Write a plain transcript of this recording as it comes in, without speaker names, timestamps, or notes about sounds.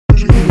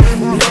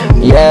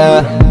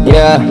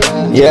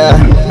yeah,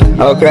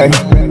 okay.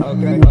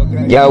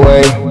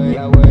 Yahweh,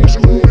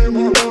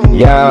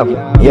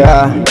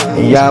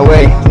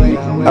 Yahweh.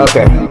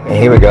 Okay, and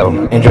here we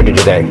go. Intro to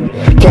today.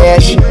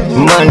 Cash,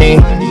 money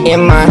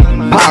in my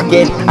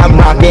pocket. I'm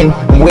rocking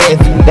with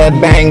that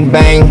bang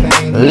bang.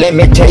 Let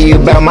me tell you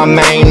about my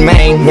main.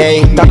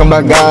 Hey, talking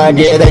about God,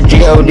 yeah, that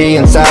G-O-D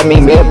inside me,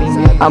 yep.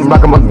 I'm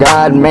rocking with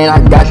God, man. I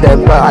got that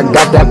fire, I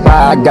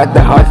got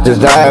the heart's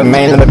desire,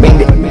 man. Let me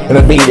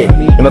beat it,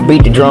 let me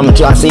beat the drum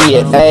until I see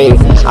it. Hey,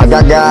 I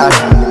got God,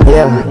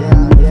 yeah.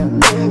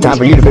 Time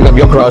for you to pick up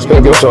your cross, pick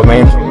up your sword,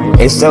 man.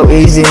 It's so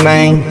easy,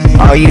 man.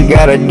 All you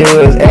gotta do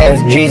is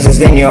ask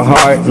Jesus in your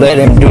heart. Let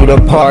him do the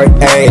part,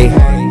 hey.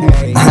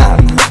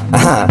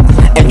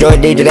 Enjoy the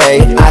day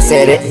today. I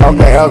said it,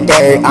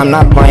 okay. I'm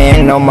not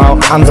playing no more.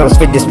 I'm gonna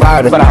spit this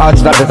fire, but a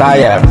heart's not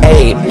desire.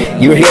 Hey,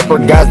 you're here for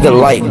God's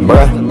delight,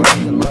 bruh.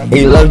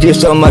 He loved you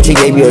so much, he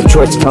gave you a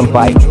choice to come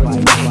fight.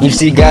 You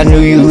see, God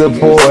knew you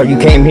before you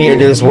came here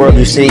to this world.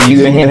 You see,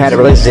 you and him had a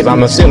relationship.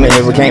 I'm assuming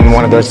it became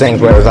one of those things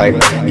where it was like,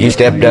 you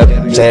stepped up,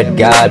 said,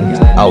 God,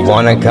 I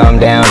want to come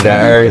down to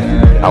earth.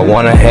 I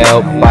want to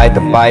help fight the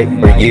fight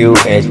for you,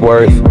 and it's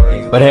worth.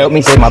 But help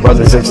me save my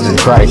brothers and sisters in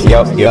Christ.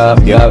 Yup.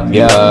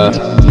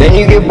 Then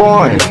you get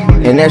born,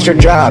 and that's your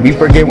job. You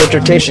forget what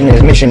your mission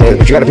is,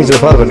 but you got a piece of the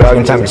puzzle, dog,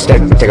 and time to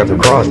take up your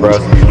cross, bro.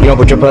 You don't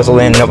put your puzzle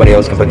in, nobody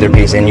else can put their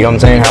piece in. You know what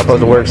I'm saying? How a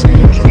puzzle works.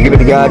 You give it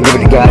to God, give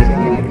it to God.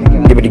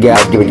 Give it to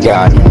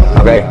God,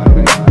 okay?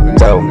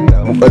 So,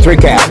 let's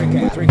recap,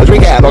 okay, let's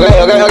recap.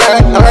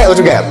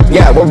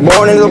 Yeah, we're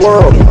born into the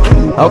world,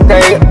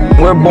 okay?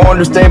 We're born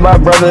to save our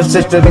brothers and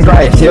sisters in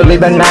Christ. He'll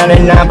leave the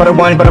 99 but a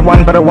one.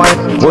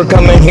 We're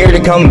coming here to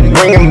come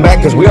bring him back,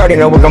 because we already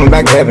know we're coming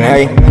back to heaven,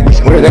 hey?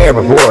 We were there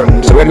before,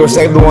 so we gotta go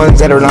save the ones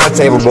that are not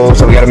savable,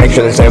 so we gotta make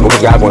sure they're savable,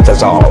 because God wants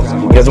us all.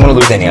 He doesn't want to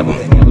lose any of them.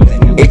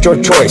 It's your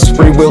choice.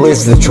 Free will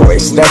is the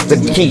choice. That's the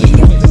key.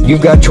 You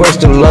got choice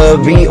to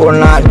love me or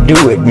not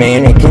do it,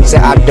 man. And can say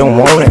I don't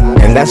want it,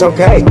 and that's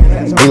okay.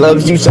 He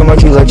loves you so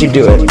much, he lets you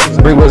do it.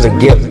 Free will is a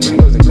gift.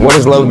 What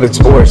is love but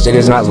force? It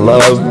is not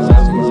love.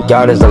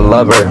 God is a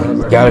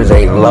lover. God is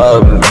a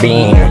love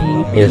being.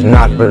 It is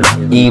not for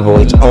evil.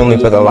 It's only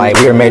for the light.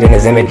 We are made in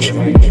his image.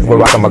 We're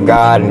rocking with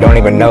God and don't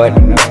even know it.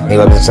 He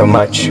loves us so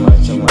much.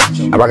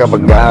 I rock up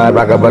with God,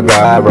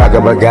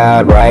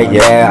 right?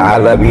 Yeah, I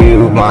love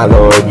you, my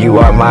Lord. You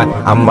are my,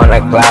 I'm gonna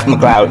clap my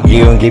clout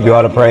you and give you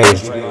all the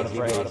praise.